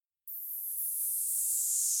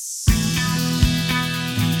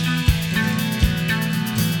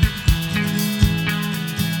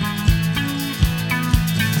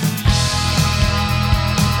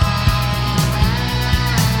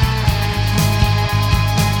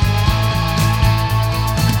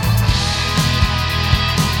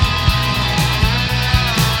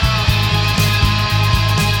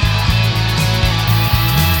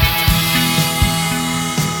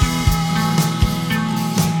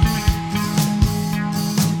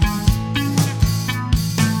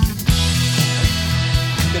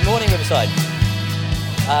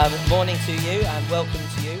Morning to you and welcome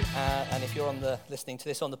to you. And if you're listening to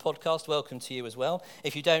this on the podcast, welcome to you as well.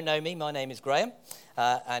 If you don't know me, my name is Graham.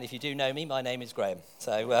 And if you do know me, my name is Graham.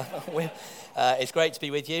 So it's great to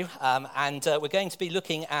be with you. And we're going to be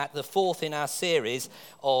looking at the fourth in our series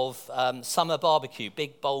of Summer Barbecue,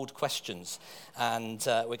 Big Bold Questions. And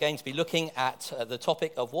we're going to be looking at the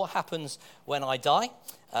topic of what happens when I die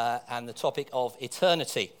and the topic of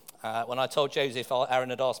eternity. When I told Joseph,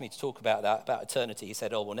 Aaron had asked me to talk about eternity, he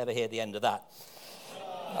said, we'll never hear the end of that.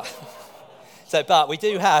 But we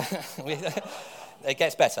do have, it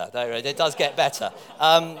gets better, it does get better.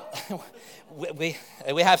 We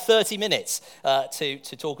have 30 minutes to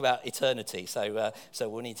talk about eternity, so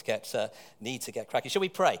we'll need to get cracking. Shall we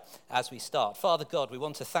pray as we start? Father God, we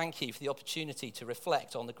want to thank you for the opportunity to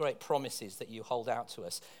reflect on the great promises that you hold out to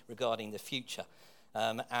us regarding the future.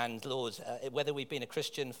 And Lord, whether we've been a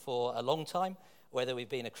Christian for a long time, whether we've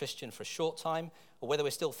been a Christian for a short time, or whether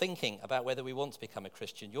we're still thinking about whether we want to become a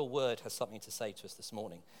Christian, your word has something to say to us this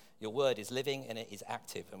morning. Your word is living and it is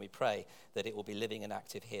active, and we pray that it will be living and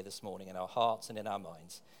active here this morning in our hearts and in our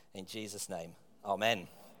minds. In Jesus' name, amen.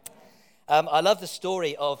 I love the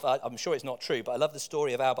story of, I'm sure it's not true, but I love the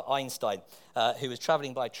story of Albert Einstein, who was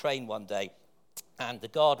traveling by train one day. And the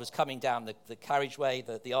guard was coming down the carriageway,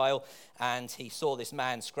 the aisle, and he saw this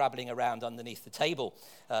man scrabbling around underneath the table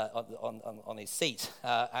on his seat.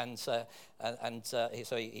 So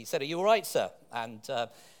he said, "Are you all right, sir?" And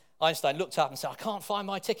Einstein looked up and said, "I can't find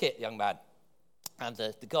my ticket, young man." And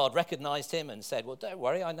the guard recognized him and said, "Well, don't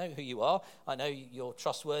worry, I know who you are. I know you're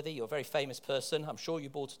trustworthy. You're a very famous person. I'm sure you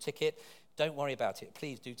bought a ticket. Don't worry about it.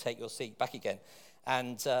 Please do take your seat back again."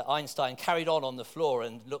 And Einstein carried on the floor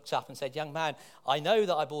and looked up and said, "Young man, I know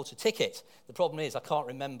that I bought a ticket. The problem is I can't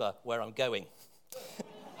remember where I'm going."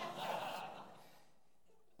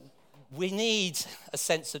 We need a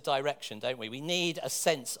sense of direction, don't we? We need a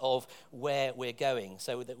sense of where we're going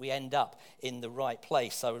so that we end up in the right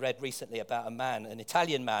place. I read recently about an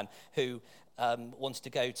Italian man who wanted to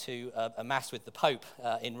go to a mass with the Pope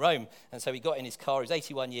in Rome. And so he got in his car. He was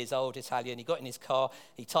 81 years old, Italian. He got in his car.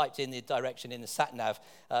 He typed in the direction in the sat-nav.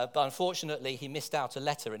 But unfortunately, he missed out a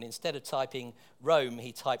letter. And instead of typing Rome,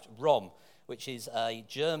 he typed Rom, which is a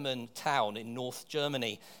German town in North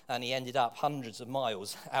Germany. And he ended up hundreds of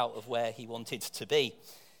miles out of where he wanted to be.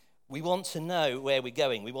 We want to know where we're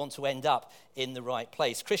going. We want to end up in the right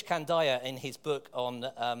place. Krish Kandiah, in his book on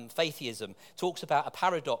faithism, talks about a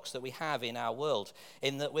paradox that we have in our world,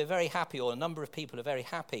 in that we're very happy, or a number of people are very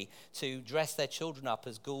happy, to dress their children up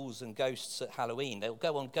as ghouls and ghosts at Halloween. They'll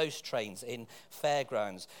go on ghost trains in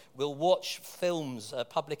fairgrounds. We'll watch films,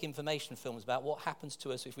 public information films, about what happens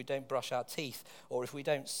to us if we don't brush our teeth, or if we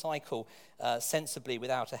don't cycle sensibly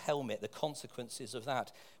without a helmet, the consequences of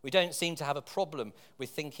that. We don't seem to have a problem with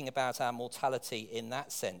thinking about our mortality in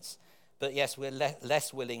that sense. But yes, we're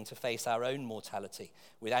less willing to face our own mortality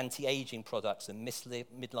with anti-aging products and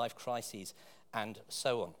midlife crises and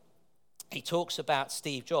so on. He talks about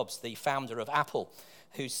Steve Jobs, the founder of Apple,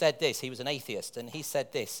 who said this. He was an atheist, and he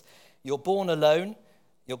said this: "You're born alone,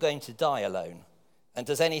 you're going to die alone. And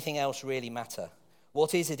does anything else really matter?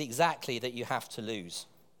 What is it exactly that you have to lose?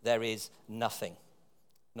 There is nothing."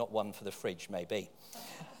 Not one for the fridge, maybe.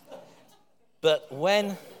 But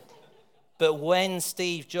when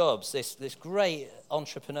Steve Jobs, this great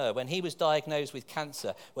entrepreneur, when he was diagnosed with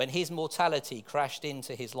cancer, when his mortality crashed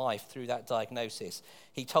into his life through that diagnosis,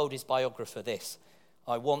 he told his biographer this: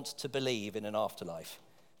 "I want to believe in an afterlife,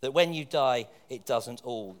 that when you die, it doesn't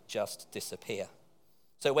all just disappear."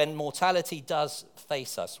 So when mortality does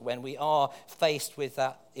face us, when we are faced with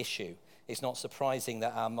that issue, it's not surprising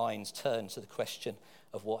that our minds turn to the question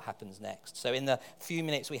of what happens next. So in the few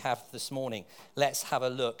minutes we have this morning, let's have a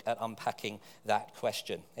look at unpacking that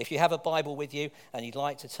question. If you have a Bible with you and you'd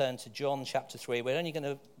like to turn to John chapter 3, we're only going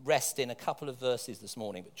to rest in a couple of verses this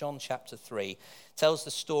morning, but John chapter 3 tells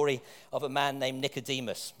the story of a man named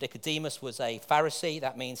Nicodemus. Nicodemus was a Pharisee.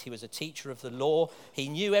 That means he was a teacher of the law. He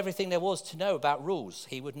knew everything there was to know about rules.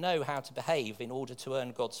 He would know how to behave in order to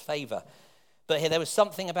earn God's favor. But there was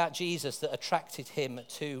something about Jesus that attracted him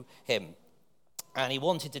to him. And he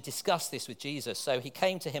wanted to discuss this with Jesus, so he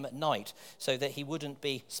came to him at night so that he wouldn't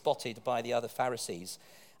be spotted by the other Pharisees.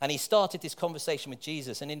 And he started this conversation with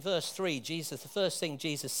Jesus. And in verse 3, the first thing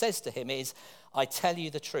Jesus says to him is, "I tell you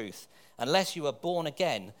the truth, unless you are born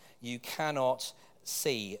again, you cannot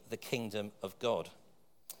see the kingdom of God."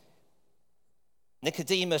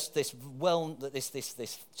 Nicodemus, this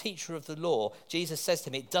teacher of the law, Jesus says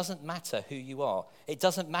to him, it doesn't matter who you are. It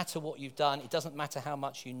doesn't matter what you've done. It doesn't matter how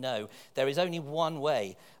much you know. There is only one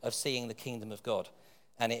way of seeing the kingdom of God,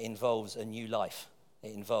 and it involves a new life.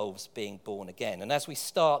 It involves being born again. And as we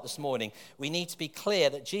start this morning, we need to be clear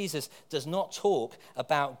that Jesus does not talk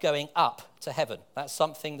about going up to heaven. That's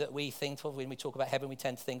something that we think of when we talk about heaven. We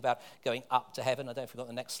tend to think about going up to heaven. I don't know if we've got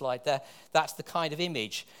the next slide there. That's the kind of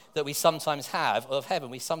image that we sometimes have of heaven.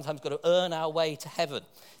 We sometimes got to earn our way to heaven,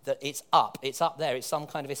 that it's up there. It's some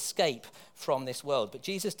kind of escape from this world. But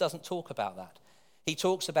Jesus doesn't talk about that. He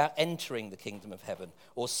talks about entering the kingdom of heaven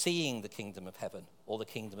or seeing the kingdom of heaven or the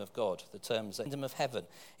kingdom of God. The terms kingdom of heaven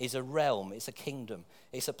is a realm, it's a kingdom,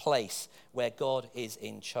 it's a place where God is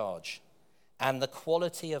in charge. And the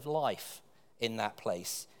quality of life in that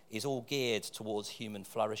place is all geared towards human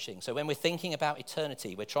flourishing. So when we're thinking about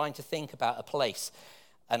eternity, we're trying to think about a place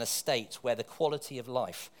and a state where the quality of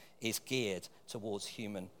life is geared towards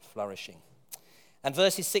human flourishing. And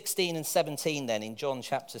verses 16 and 17 then in John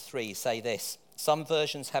chapter 3 say this. Some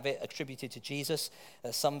versions have it attributed to Jesus.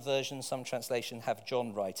 Some versions, some translation have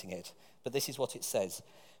John writing it. But this is what it says.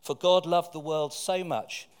 For God loved the world so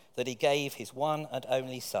much that he gave his one and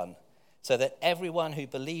only Son, so that everyone who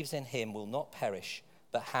believes in him will not perish,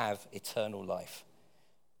 but have eternal life.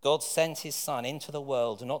 God sent his Son into the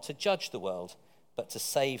world, not to judge the world, but to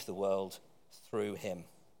save the world through him.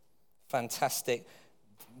 Fantastic,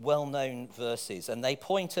 well-known verses, and they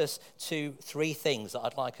point us to three things that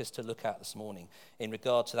I'd like us to look at this morning in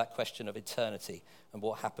regard to that question of eternity and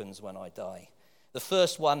what happens when I die. The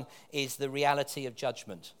first one is the reality of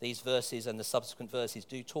judgment. These verses and the subsequent verses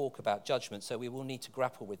do talk about judgment, so we will need to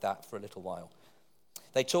grapple with that for a little while.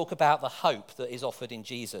 They talk about the hope that is offered in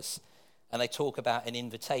Jesus, and they talk about an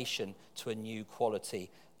invitation to a new quality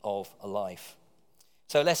of a life.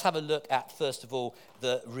 So let's have a look at, first of all,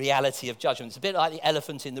 the reality of judgment. It's a bit like the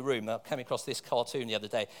elephant in the room. I came across this cartoon the other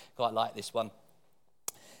day. Quite like this one.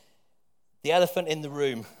 The elephant in the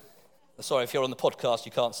room. Sorry, if you're on the podcast,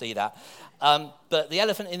 you can't see that. But the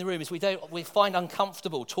elephant in the room is we find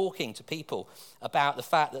uncomfortable talking to people about the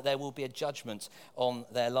fact that there will be a judgment on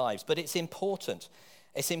their lives. But it's important.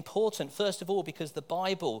 It's important, first of all, because the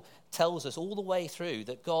Bible tells us all the way through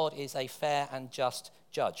that God is a fair and just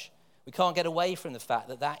judge. We can't get away from the fact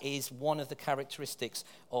that that is one of the characteristics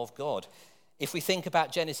of God. If we think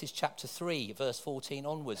about Genesis chapter 3, verse 14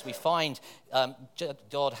 onwards, we find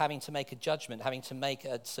God having to make a judgment, having to make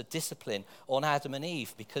a discipline on Adam and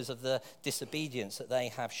Eve because of the disobedience that they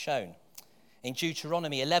have shown. In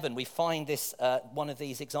Deuteronomy 11, we find this one of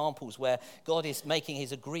these examples where God is making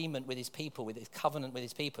his agreement with his people, with his covenant with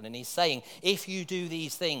his people, and he's saying, if you do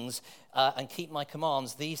these things and keep my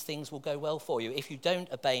commands, these things will go well for you. If you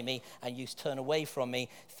don't obey me and you turn away from me,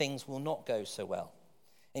 things will not go so well.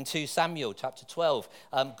 In 2 Samuel chapter 12,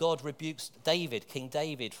 God rebukes David, King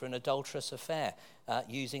David, for an adulterous affair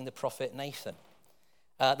using the prophet Nathan.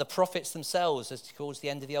 The prophets themselves, as towards the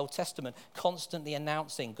end of the Old Testament, constantly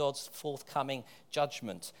announcing God's forthcoming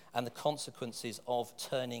judgment and the consequences of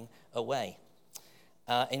turning away.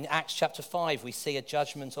 In Acts chapter 5, we see a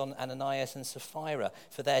judgment on Ananias and Sapphira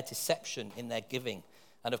for their deception in their giving.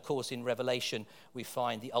 And of course, in Revelation, we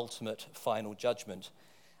find the ultimate final judgment.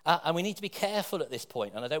 And we need to be careful at this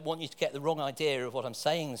point, and I don't want you to get the wrong idea of what I'm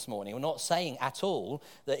saying this morning. We're not saying at all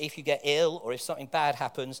that if you get ill or if something bad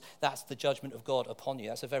happens, that's the judgment of God upon you.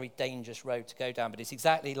 That's a very dangerous road to go down, but it's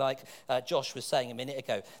exactly like Josh was saying a minute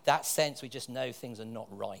ago. That sense we just know things are not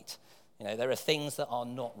right. You know, there are things that are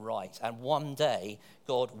not right, and one day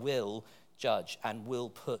God will judge and will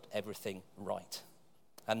put everything right.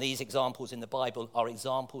 And these examples in the Bible are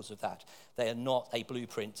examples of that. They are not a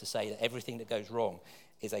blueprint to say that everything that goes wrong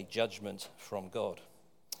is a judgment from God.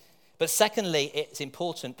 But secondly, it's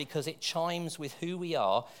important because it chimes with who we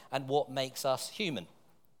are and what makes us human.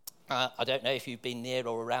 I don't know if you've been near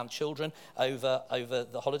or around children over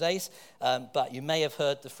the holidays, but you may have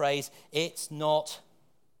heard the phrase, it's not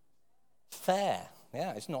fair.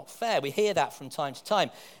 Yeah, it's not fair. We hear that from time to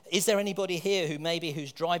time. Is there anybody here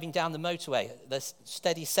who's driving down the motorway, the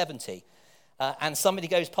steady 70, and somebody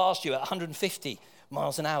goes past you at 150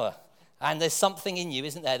 miles an hour? And there's something in you,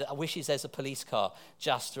 isn't there, that wishes there's a police car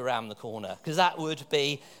just around the corner. Because that would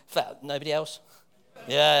be fair. Nobody else?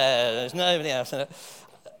 Yeah, there's nobody else.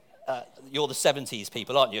 You're the 70s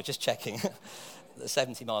people, aren't you? Just checking. The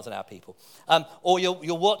 70 miles an hour people. Or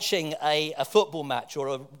you're watching a football match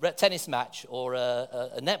or a tennis match or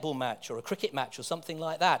a netball match or a cricket match or something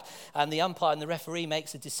like that. And the umpire and the referee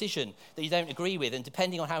makes a decision that you don't agree with. And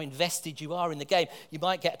depending on how invested you are in the game, you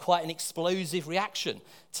might get quite an explosive reaction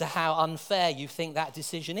to how unfair you think that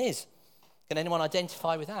decision is. Can anyone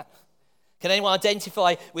identify with that? Can anyone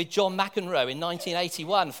identify with John McEnroe in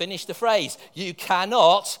 1981? Finish the phrase, you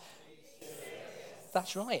cannot...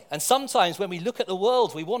 That's right. And sometimes when we look at the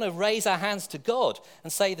world, we want to raise our hands to God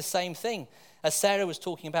and say the same thing. As Sarah was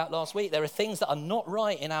talking about last week, there are things that are not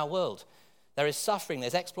right in our world. There is suffering,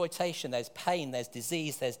 there's exploitation, there's pain, there's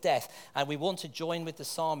disease, there's death. And we want to join with the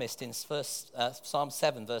psalmist in Psalm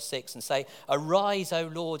 7, verse 6, and say, "Arise, O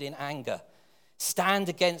Lord, in anger. Stand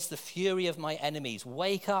against the fury of my enemies.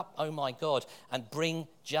 Wake up, O my God, and bring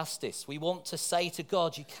justice." We want to say to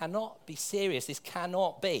God, you cannot be serious. This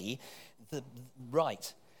cannot be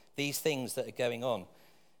right, these things that are going on.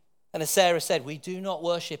 And as Sarah said, we do not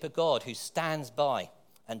worship a God who stands by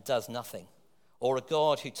and does nothing, or a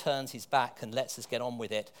God who turns his back and lets us get on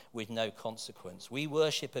with it with no consequence. We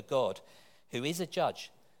worship a God who is a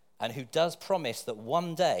judge and who does promise that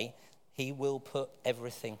one day he will put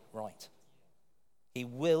everything right. He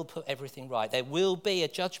will put everything right. There will be a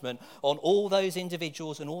judgment on all those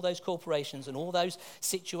individuals and all those corporations and all those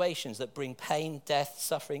situations that bring pain, death,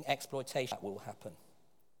 suffering, exploitation. That will happen.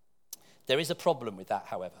 There is a problem with that,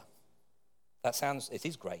 however. It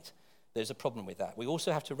is great. There's a problem with that. We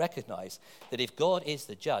also have to recognize that if God is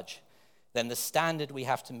the judge, then the standard we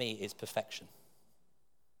have to meet is perfection.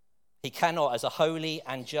 He cannot, as a holy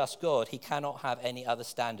and just God, he cannot have any other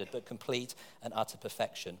standard but complete and utter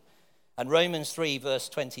perfection. And Romans 3 verse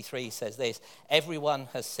 23 says this: "Everyone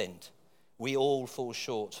has sinned. We all fall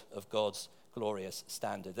short of God's glorious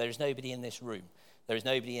standard." There is nobody in this room. There is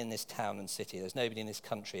nobody in this town and city. There's nobody in this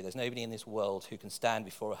country. There's nobody in this world who can stand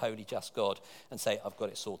before a holy, just God and say, "I've got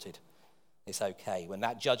it sorted. It's okay." When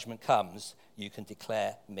that judgment comes, you can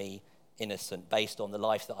declare me innocent based on the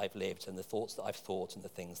life that I've lived and the thoughts that I've thought and the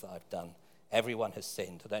things that I've done. Everyone has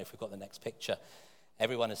sinned. I don't know if we've got the next picture.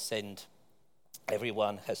 Everyone has sinned.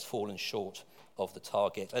 Everyone has fallen short of the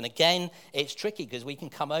target. And again, it's tricky because we can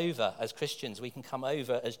come over as Christians, we can come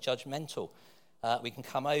over as judgmental. We can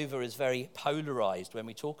come over as very polarized when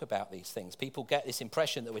we talk about these things. People get this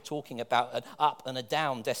impression that we're talking about an up and a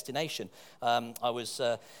down destination. I was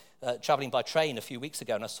traveling by train a few weeks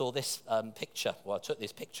ago and I saw this picture. Well, I took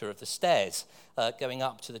this picture of the stairs going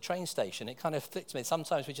up to the train station. It kind of flicked me.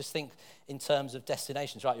 Sometimes we just think in terms of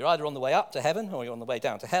destinations, right? You're either on the way up to heaven or you're on the way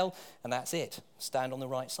down to hell, and that's it. Stand on the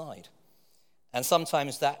right side. And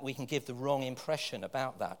sometimes that we can give the wrong impression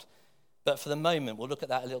about that. But for the moment, we'll look at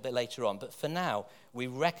that a little bit later on. But for now, we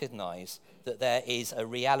recognize that there is a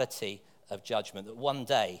reality of judgment, that one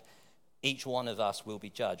day each one of us will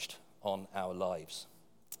be judged on our lives.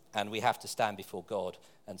 And we have to stand before God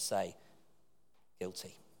and say,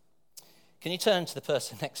 guilty. Can you turn to the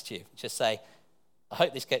person next to you? Just say, I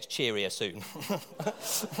hope this gets cheerier soon.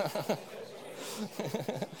 It's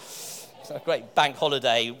a great bank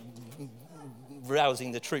holiday,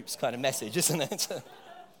 rousing the troops kind of message, isn't it?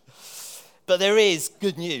 But there is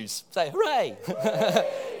good news. Say, hooray!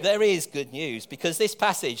 There is good news, because this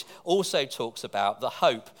passage also talks about the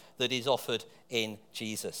hope that is offered in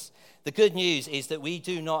Jesus. The good news is that we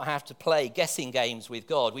do not have to play guessing games with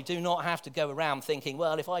God. We do not have to go around thinking,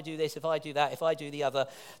 well, if I do this, if I do that, if I do the other,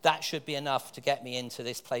 that should be enough to get me into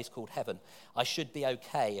this place called heaven. I should be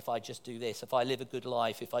okay if I just do this, if I live a good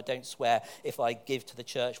life, if I don't swear, if I give to the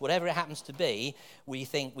church. Whatever it happens to be, we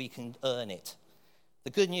think we can earn it. The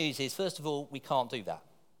good news is, first of all, we can't do that.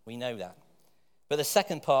 We know that. But the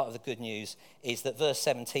second part of the good news is that verse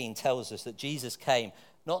 17 tells us that Jesus came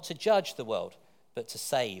not to judge the world, but to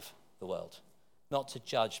save the world. Not to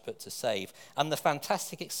judge, but to save. And the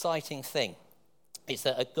fantastic, exciting thing is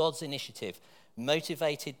that at God's initiative,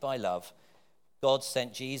 motivated by love, God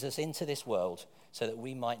sent Jesus into this world so that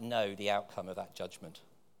we might know the outcome of that judgment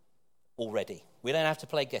already. We don't have to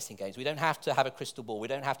play guessing games. We don't have to have a crystal ball. We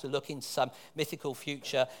don't have to look into some mythical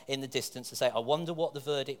future in the distance and say, I wonder what the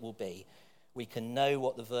verdict will be. We can know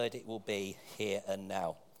what the verdict will be here and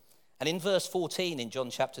now. And in verse 14 in John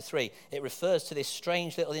chapter 3, it refers to this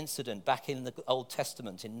strange little incident back in the Old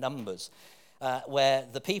Testament in Numbers, where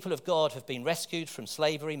the people of God have been rescued from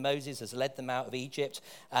slavery. Moses has led them out of Egypt,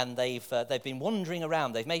 and they've been wandering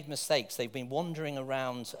around. They've made mistakes. They've been wandering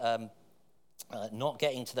around, not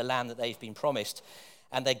getting to the land that they've been promised,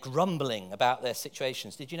 and they're grumbling about their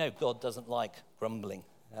situations. Did you know God doesn't like grumbling?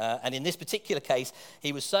 And in this particular case,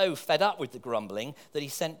 he was so fed up with the grumbling that he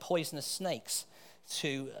sent poisonous snakes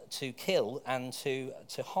to kill and to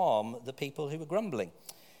harm the people who were grumbling.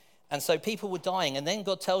 And so people were dying, and then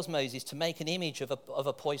God tells Moses to make an image of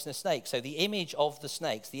a poisonous snake. So the image of the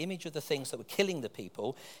snakes, the image of the things that were killing the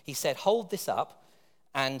people, he said, hold this up,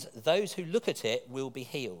 and those who look at it will be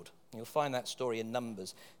healed. You'll find that story in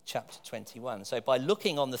Numbers chapter 21. So by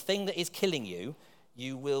looking on the thing that is killing you,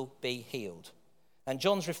 you will be healed. And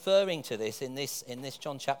John's referring to this in this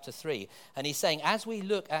John chapter 3. And he's saying, as we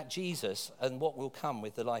look at Jesus and what will come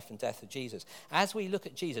with the life and death of Jesus, as we look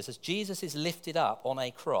at Jesus, as Jesus is lifted up on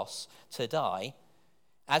a cross to die,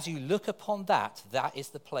 as you look upon that, that is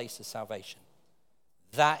the place of salvation.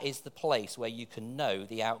 That is the place where you can know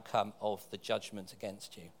the outcome of the judgment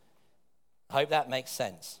against you. I hope that makes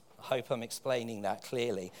sense. I hope I'm explaining that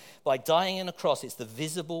clearly. By dying on a cross, it's the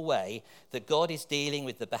visible way that God is dealing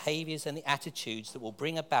with the behaviors and the attitudes that will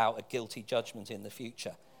bring about a guilty judgment in the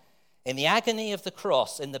future. In the agony of the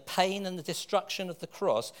cross, in the pain and the destruction of the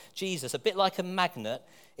cross, Jesus, a bit like a magnet,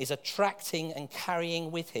 is attracting and carrying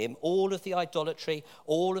with him all of the idolatry,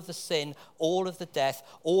 all of the sin, all of the death,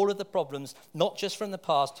 all of the problems, not just from the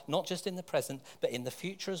past, not just in the present, but in the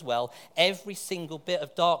future as well. Every single bit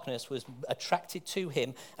of darkness was attracted to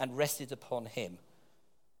him and rested upon him.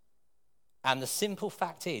 And the simple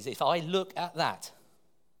fact is, if I look at that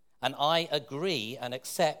and I agree and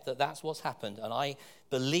accept that that's what's happened, and I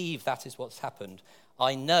believe that is what's happened,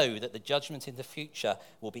 I know that the judgment in the future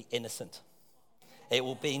will be innocent. It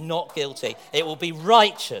will be not guilty. It will be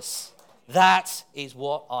righteous. That is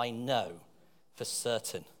what I know for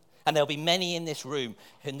certain. And there'll be many in this room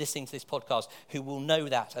who are listening to this podcast who will know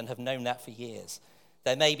that and have known that for years.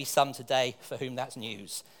 There may be some today for whom that's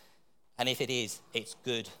news. And if it is, it's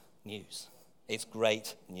good news. It's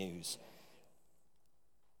great news.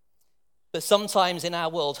 But sometimes in our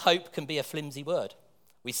world, hope can be a flimsy word.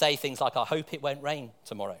 We say things like, I hope it won't rain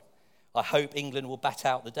tomorrow. I hope England will bat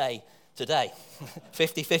out the day today.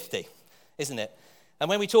 50-50, isn't it? And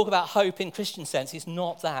when we talk about hope in Christian sense, it's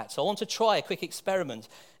not that. So I want to try a quick experiment.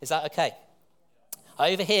 Is that okay?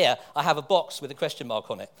 Over here, I have a box with a question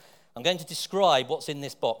mark on it. I'm going to describe what's in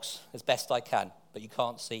this box as best I can, but you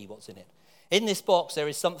can't see what's in it. In this box, there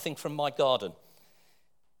is something from my garden.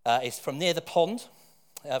 It's from near the pond,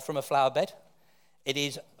 from a flower bed. It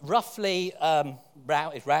is roughly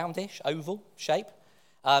roundish, oval shape.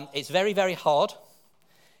 It's very, very hard.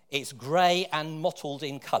 It's grey and mottled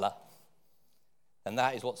in colour. And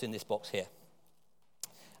that is what's in this box here.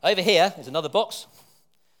 Over here is another box,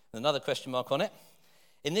 with another question mark on it.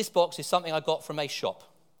 In this box is something I got from a shop,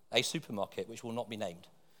 a supermarket, which will not be named.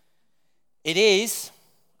 It is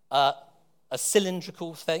a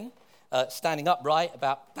cylindrical thing, standing upright,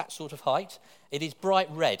 about that sort of height. It is bright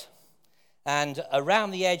red. And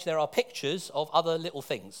around the edge there are pictures of other little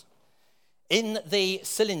things. In the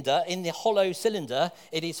cylinder, in the hollow cylinder,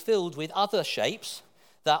 it is filled with other shapes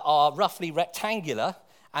that are roughly rectangular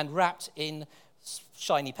and wrapped in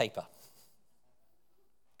shiny paper.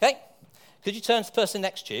 Okay? Could you turn to the person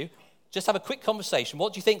next to you? Just have a quick conversation.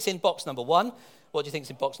 What do you think's in box number 1? What do you think's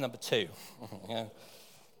in box number 2? Yeah.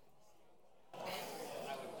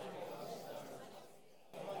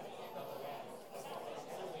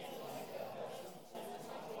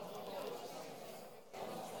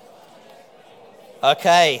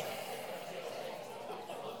 Okay.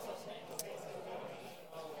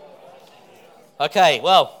 Okay,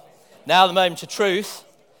 well, now the moment of truth.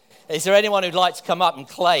 Is there anyone who'd like to come up and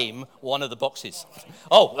claim one of the boxes?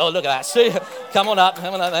 Oh, well, look at that. Come on up.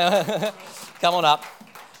 Come on up.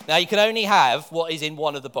 Now, you can only have what is in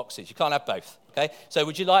one of the boxes. You can't have both, okay? So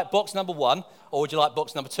would you like box number 1 or would you like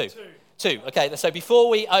box number 2? 2. Okay, so before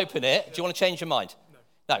we open it, do you want to change your mind?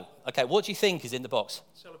 No. Okay, what do you think is in the box?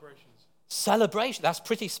 Celebration. That's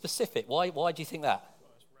pretty specific. Why do you think that?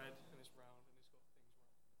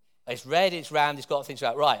 It's red, it's round, it's got things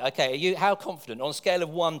right. Right, okay. How confident? On a scale of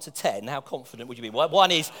 1 to 10, how confident would you be?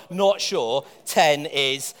 1 is not sure, 10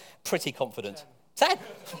 is pretty confident. 10?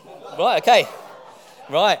 Right, okay.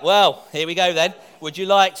 Right, well, here we go then. Would you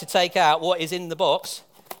like to take out what is in the box?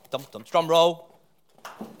 Drum roll.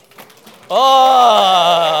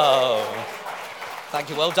 Oh! Thank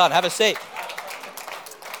you, well done. Have a seat.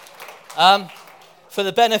 For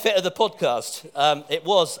the benefit of the podcast, it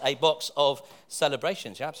was a box of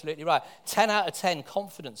celebrations. You're absolutely right. 10 out of 10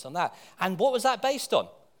 confidence on that. And what was that based on?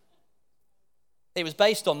 It was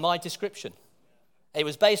based on my description. It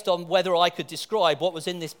was based on whether I could describe what was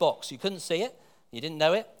in this box. You couldn't see it. You didn't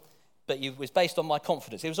know it. But it was based on my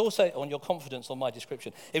confidence. It was also on your confidence on my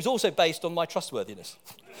description. It was also based on my trustworthiness.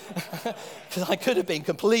 Because I could have been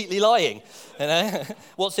completely lying. You know?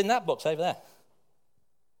 What's in that box over there?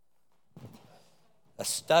 A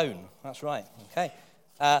stone. That's right. Okay.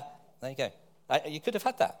 There you go. You could have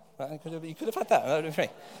had that. You could have had that. That would be free.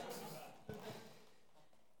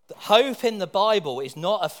 Hope in the Bible is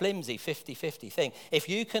not a flimsy 50-50 thing. If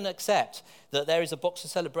you can accept that there is a box of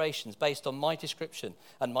celebrations based on my description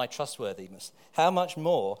and my trustworthiness, how much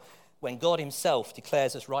more when God himself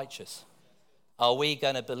declares us righteous? Are we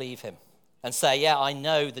going to believe him? and say, yeah, I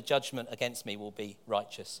know the judgment against me will be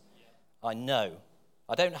righteous. I know.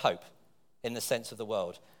 I don't hope in the sense of the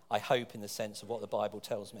world. I hope in the sense of what the Bible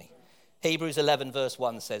tells me. Hebrews 11 verse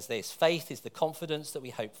 1 says this: faith is the confidence that we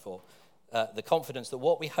hope for, the confidence that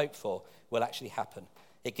what we hope for will actually happen.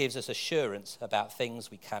 It gives us assurance about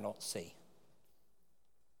things we cannot see.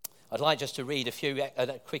 I'd like just to read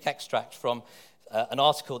a quick extract from an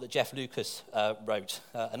article that Jeff Lucas wrote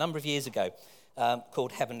a number of years ago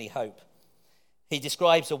called Heavenly Hope. He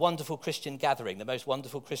describes a wonderful Christian gathering, the most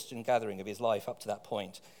wonderful Christian gathering of his life up to that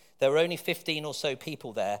point. There were only 15 or so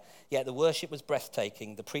people there, yet the worship was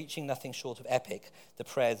breathtaking, the preaching nothing short of epic, the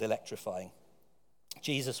prayers electrifying.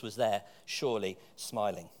 Jesus was there, surely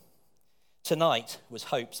smiling. Tonight was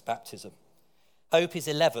Hope's baptism. Hope is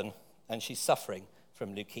 11 and she's suffering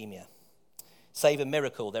from leukemia. Save a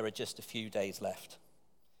miracle, there are just a few days left.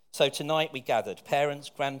 So tonight we gathered,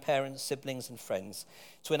 parents, grandparents, siblings and friends,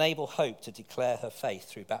 to enable Hope to declare her faith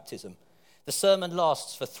through baptism. The sermon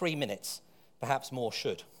lasts for 3 minutes, perhaps more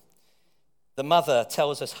should. The mother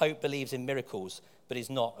tells us Hope believes in miracles, but is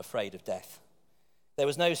not afraid of death. There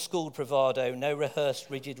was no schooled bravado, no rehearsed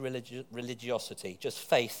rigid religiosity, just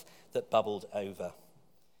faith that bubbled over.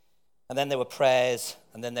 And then there were prayers,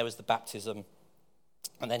 and then there was the baptism.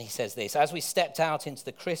 And then he says this: as we stepped out into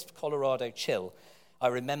the crisp Colorado chill, I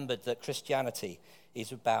remembered that Christianity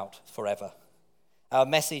is about forever. Our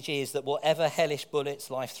message is that whatever hellish bullets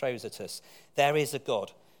life throws at us, there is a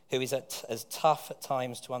God who is as tough at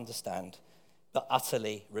times to understand, but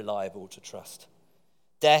utterly reliable to trust.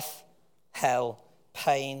 Death, hell,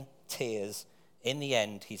 pain, tears, in the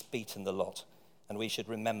end, he's beaten the lot, and we should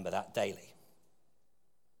remember that daily.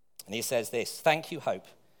 And he says this: thank you, Hope.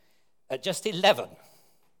 At just 11,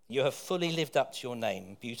 you have fully lived up to your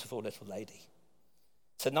name, beautiful little lady.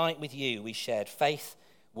 Tonight with you, we shared faith,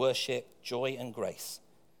 worship, joy, and grace.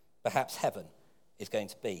 Perhaps heaven is going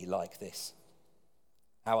to be like this.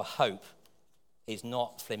 Our hope is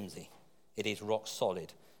not flimsy. It is rock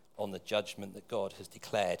solid on the judgment that God has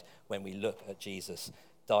declared when we look at Jesus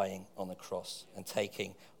dying on the cross and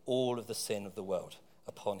taking all of the sin of the world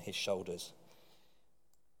upon his shoulders.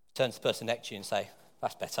 Turn to the person next to you and say,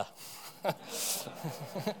 that's better.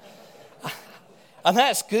 And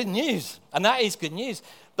that's good news. And that is good news.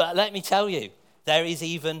 But let me tell you, there is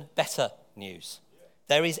even better news.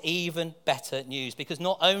 There is even better news, because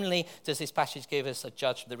not only does this passage give us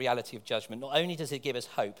the reality of judgment, not only does it give us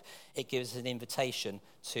hope, it gives us an invitation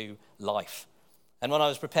to life. And when I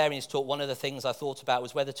was preparing this talk, one of the things I thought about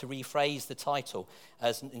was whether to rephrase the title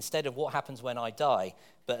as, instead of what happens when I die,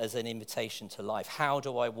 but as an invitation to life. How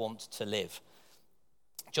do I want to live?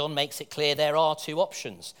 John makes it clear there are two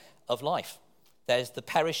options of life. There's the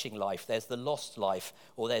perishing life, there's the lost life,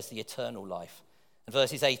 or there's the eternal life. And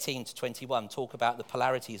verses 18 to 21 talk about the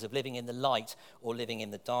polarities of living in the light or living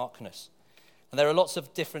in the darkness. And there are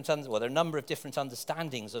there are a number of different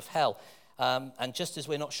understandings of hell. And just as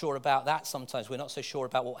we're not sure about that sometimes, we're not so sure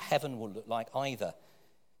about what heaven will look like either.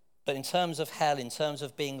 But in terms of hell, in terms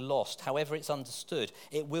of being lost, however it's understood,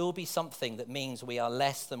 it will be something that means we are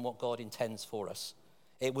less than what God intends for us.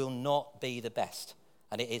 It will not be the best,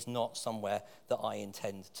 and it is not somewhere that I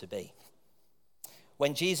intend to be.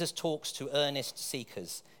 When Jesus talks to earnest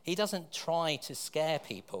seekers, he doesn't try to scare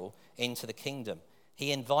people into the kingdom.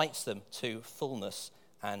 He invites them to fullness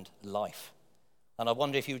and life. And I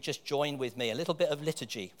wonder if you would just join with me a little bit of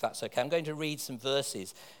liturgy, if that's okay. I'm going to read some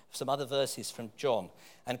other verses from John.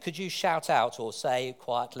 And could you shout out or say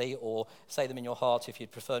quietly or say them in your heart if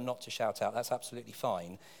you'd prefer not to shout out? That's absolutely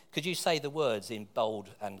fine. Could you say the words in bold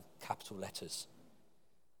and capital letters?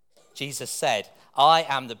 Jesus said, I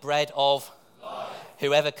am the bread of life.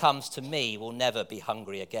 Whoever comes to me will never be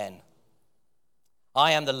hungry again.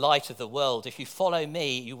 I am the light of the world. If you follow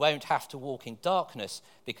me, you won't have to walk in darkness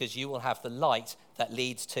because you will have the light that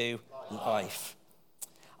leads to life.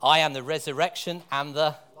 I am the resurrection and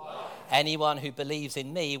the life. Anyone who believes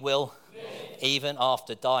in me will live even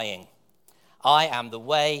after dying. I am the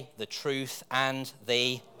way, the truth, and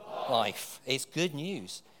the life. It's good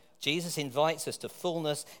news. Jesus invites us to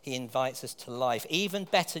fullness. He invites us to life. Even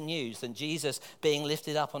better news than Jesus being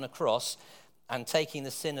lifted up on a cross and taking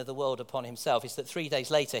the sin of the world upon himself is that 3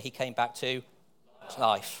 days later he came back to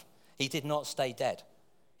life. He did not stay dead.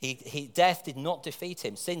 Death did not defeat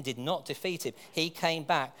him. Sin did not defeat him. He came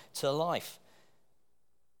back to life.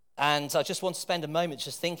 And I just want to spend a moment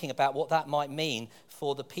just thinking about what that might mean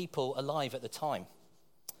for the people alive at the time,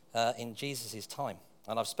 in Jesus' time.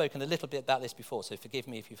 And I've spoken a little bit about this before, so forgive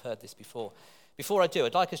me if you've heard this before. Before I do,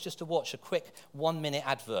 I'd like us just to watch a quick 1-minute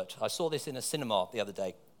advert. I saw this in a cinema the other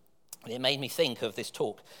day. It made me think of this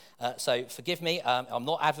talk. So forgive me, I'm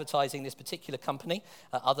not advertising this particular company.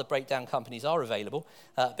 Other breakdown companies are available.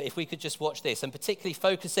 But if we could just watch this and particularly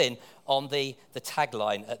focus in on the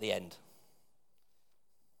tagline at the end.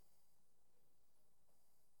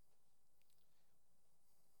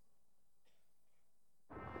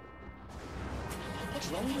 What's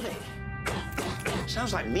wrong with it?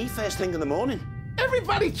 Sounds like me first thing in the morning.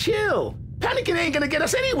 Everybody chill. Panicking ain't gonna get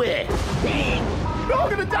us anywhere. We're all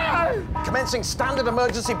gonna die. Commencing standard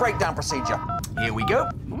emergency breakdown procedure. Here we go.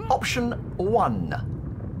 Option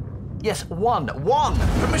 1. Yes, 1.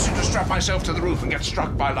 Permission to strap myself to the roof and get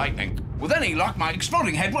struck by lightning. With any luck, my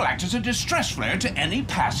exploding head will act as a distress flare to any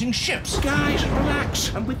passing ships. Guys,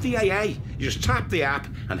 relax. I'm with the AA. You just tap the app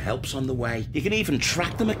and help's on the way. You can even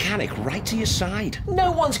track the mechanic right to your side.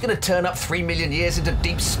 No one's gonna turn up 3 million years into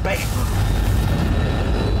deep space.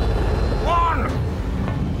 1!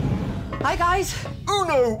 Hi, guys.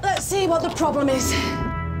 Uno! Let's see what the problem is.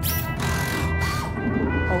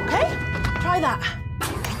 Okay, try that.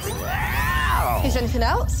 Is there anything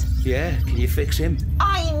else? Yeah, can you fix him?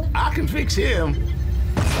 I can fix him.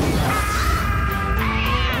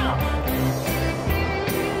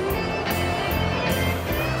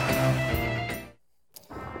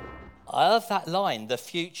 I love that line, the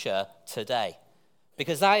future today,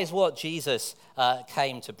 because that is what Jesus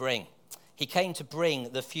came to bring. He came to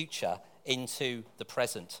bring the future into the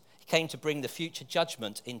present. He came to bring the future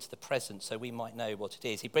judgment into the present so we might know what it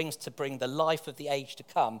is. He brings to bring the life of the age to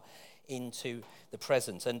come into the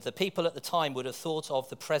present. And the people at the time would have thought of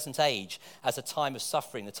the present age as a time of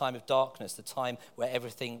suffering, the time of darkness, the time where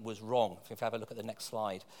everything was wrong. If you have a look at the next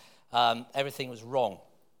slide. Everything was wrong.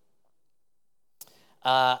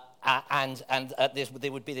 There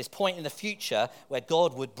would be this point in the future where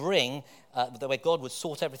God would where God would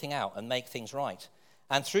sort everything out and make things right.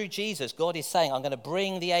 And through Jesus, God is saying, I'm going to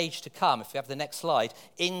bring the age to come, if you have the next slide,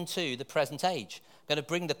 into the present age. I'm going to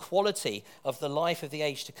bring the quality of the life of the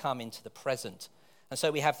age to come into the present. And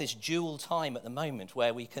so we have this dual time at the moment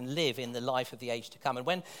where we can live in the life of the age to come. And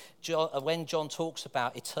when John talks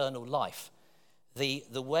about eternal life, the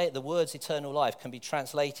words eternal life can be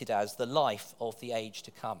translated as the life of the age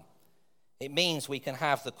to come. It means we can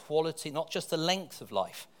have the quality, not just the length of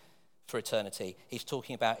life for eternity. He's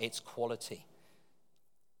talking about its quality.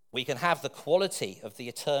 We can have the quality of the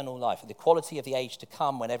eternal life, the quality of the age to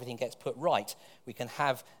come when everything gets put right. We can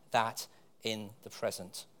have that in the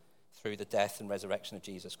present through the death and resurrection of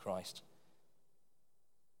Jesus Christ.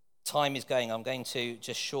 Time is going. I'm going to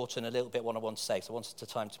just shorten a little bit what I want to say. So I wanted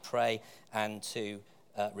time to pray and to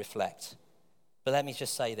reflect. But let me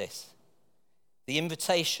just say this. The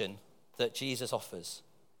invitation that Jesus offers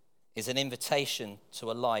is an invitation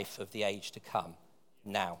to a life of the age to come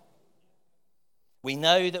now. We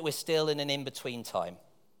know that we're still in an in-between time.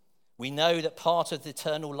 We know that part of the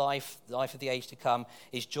eternal life, the life of the age to come,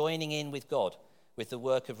 is joining in with God, with the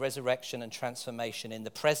work of resurrection and transformation in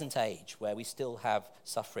the present age where we still have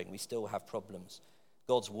suffering, we still have problems.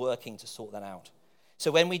 God's working to sort that out.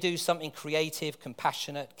 So when we do something creative,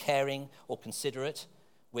 compassionate, caring, or considerate,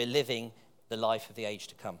 we're living the life of the age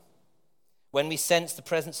to come. When we sense the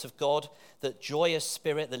presence of God, that joyous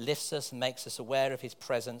spirit that lifts us and makes us aware of his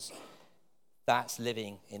presence, that's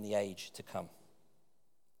living in the age to come.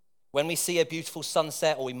 When we see a beautiful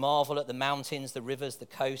sunset or we marvel at the mountains, the rivers, the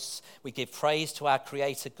coasts, we give praise to our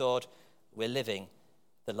Creator God, we're living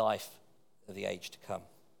the life of the age to come.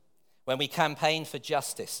 When we campaign for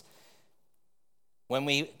justice, when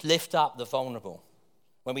we lift up the vulnerable,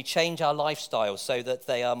 when we change our lifestyles so that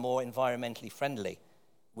they are more environmentally friendly,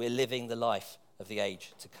 we're living the life of the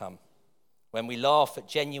age to come. When we laugh at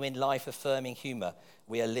genuine life-affirming humor,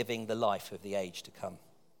 we are living the life of the age to come.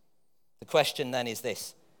 The question then is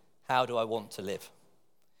this: how do I want to live?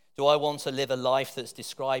 Do I want to live a life that's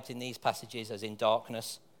described in these passages as in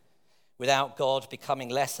darkness, without God, becoming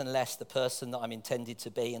less and less the person that I'm intended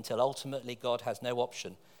to be until ultimately God has no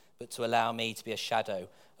option but to allow me to be a shadow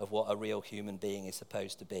of what a real human being is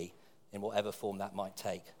supposed to be, in whatever form that might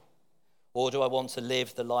take? Or do I want to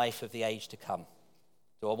live the life of the age to come?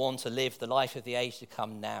 Do I want to live the life of the age to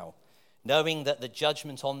come now, knowing that the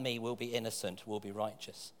judgment on me will be innocent, will be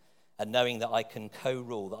righteous, and knowing that I can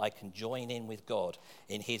co-rule, that I can join in with God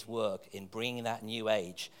in his work in bringing that new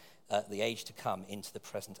age, the age to come, into the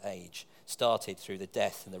present age, started through the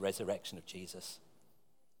death and the resurrection of Jesus.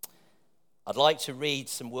 I'd like to read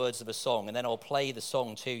some words of a song, and then I'll play the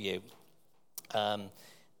song to you.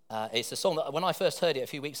 It's a song that when I first heard it a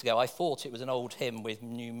few weeks ago, I thought it was an old hymn with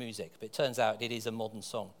new music, but it turns out it is a modern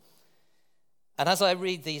song. And as I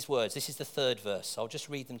read these words, this is the third verse, I'll just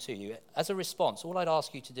read them to you. As a response, all I'd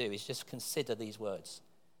ask you to do is just consider these words.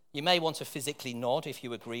 You may want to physically nod if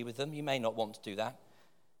you agree with them. You may not want to do that.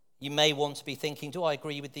 You may want to be thinking, do I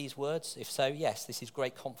agree with these words? If so, yes, this is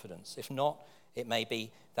great confidence. If not, it may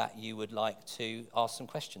be that you would like to ask some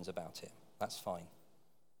questions about it. That's fine.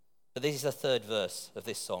 But this is the third verse of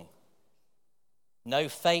this song. No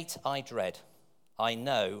fate I dread. I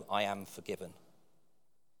know I am forgiven.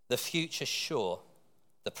 The future sure,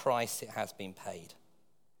 the price it has been paid.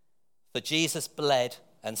 For Jesus bled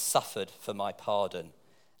and suffered for my pardon,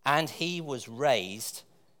 and he was raised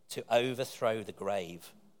to overthrow the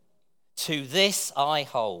grave. To this I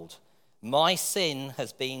hold, my sin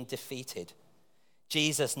has been defeated.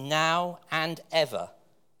 Jesus now and ever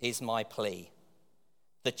is my plea.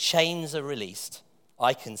 The chains are released.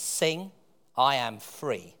 I can sing, I am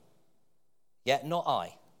free. Yet not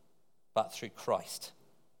I, but through Christ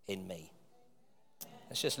in me.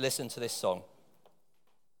 Let's just listen to this song.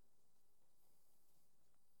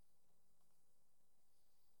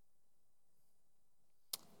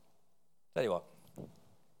 Tell you what,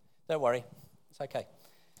 don't worry, it's okay.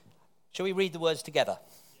 Shall we read the words together?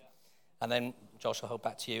 Yeah. And then Josh will hold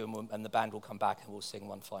back to you and the band will come back and we'll sing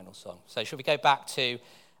one final song. So shall we go back to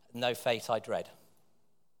No Fate I Dread?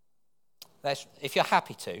 If you're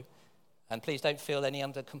happy to, and please don't feel any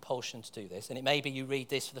under compulsion to do this, and it may be you read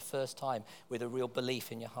this for the first time with a real belief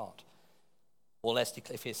in your heart. Or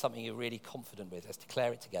if it's something you're really confident with, let's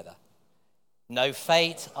declare it together. No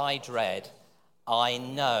fate I dread, I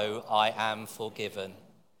know I am forgiven.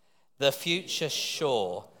 The future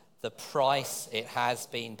sure, the price it has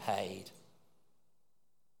been paid.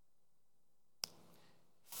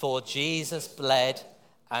 For Jesus bled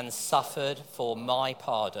and suffered for my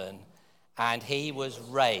pardon, and he was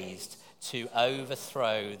raised to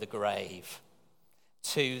overthrow the grave.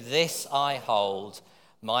 To this I hold,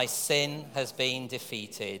 my sin has been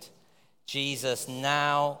defeated. Jesus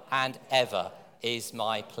now and ever is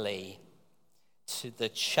my plea. To the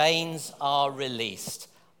chains are released.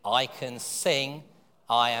 I can sing,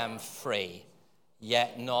 I am free.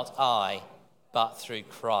 Yet not I, but through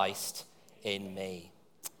Christ in me.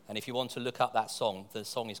 And if you want to look up that song, the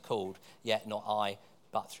song is called Yet Not I,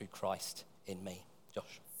 but Through Christ in Me.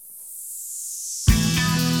 Josh.